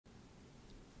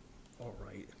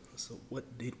Alright, so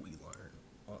what did we learn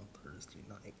on Thursday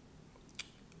night?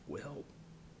 Well,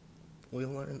 we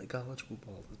learned that college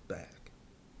football is back,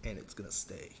 and it's gonna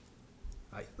stay,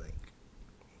 I think.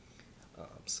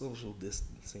 Social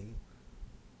distancing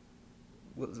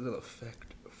was an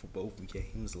effect for both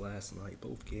games last night.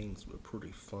 Both games were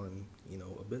pretty fun,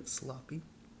 a bit sloppy,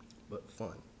 but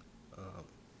fun. Um,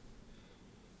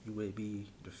 UAB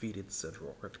defeated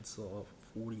Central Arkansas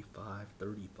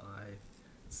 45-35.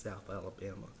 South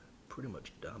Alabama pretty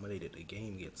much dominated the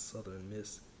game against Southern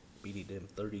Miss, beating them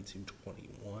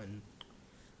 32-21.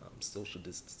 Social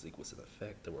distancing was in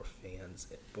effect. There were fans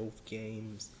at both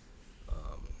games.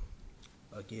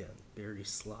 Again, very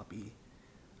sloppy.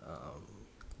 Um,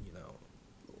 you know,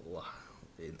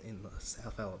 in the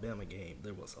South Alabama game,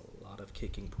 there was a lot of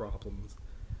kicking problems.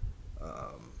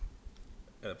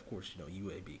 And of course,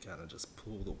 UAB kind of just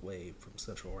pulled away from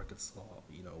Central Arkansas,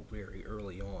 very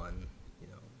early on,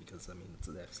 because, it's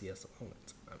an FCS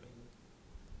opponent.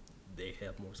 They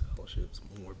have more scholarships,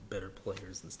 more better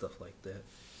players and stuff like that,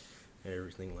 and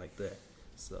everything like that.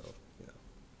 So,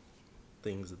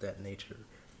 things of that nature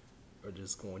are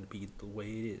just going to be the way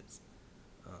it is.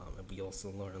 And we also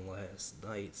learned last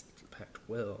night the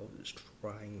Pac-12 is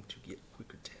trying to get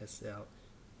quicker tests out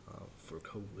for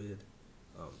COVID,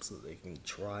 so they can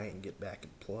try and get back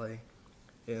and play.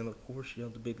 And of course, the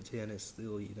Big Ten is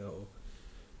still,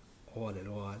 on and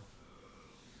on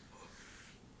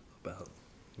about,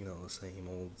 the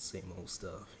same old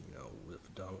stuff,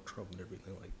 with Donald Trump and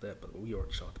everything like that. But we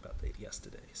already talked about that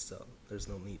yesterday, so there's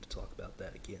no need to talk about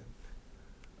that again.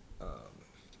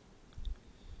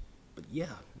 But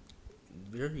yeah,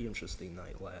 very interesting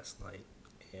night last night,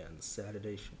 and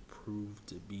Saturday should prove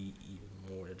to be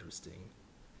even more interesting.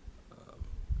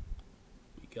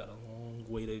 We got a long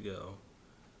way to go.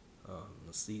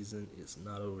 The season is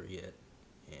not over yet,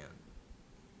 and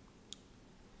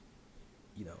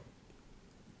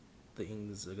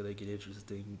things are gonna get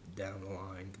interesting down the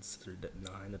line. Consider that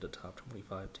 9 of the top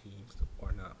 25 teams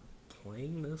are not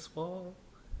playing this fall,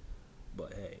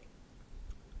 but hey,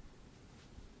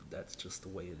 that's just the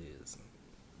way it is.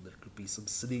 There could be some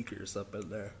sneakers up in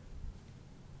there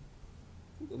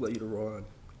later on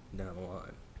down the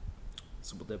line.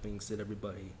 So with that being said,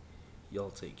 everybody, y'all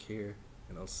take care,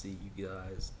 and I'll see you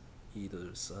guys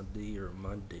either Sunday or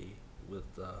Monday with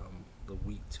the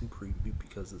week 2 preview,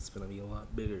 because it's going to be a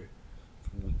lot bigger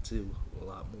for week 2, a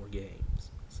lot more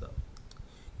games. So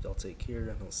y'all take care,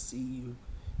 and I'll see you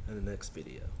in the next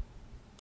video.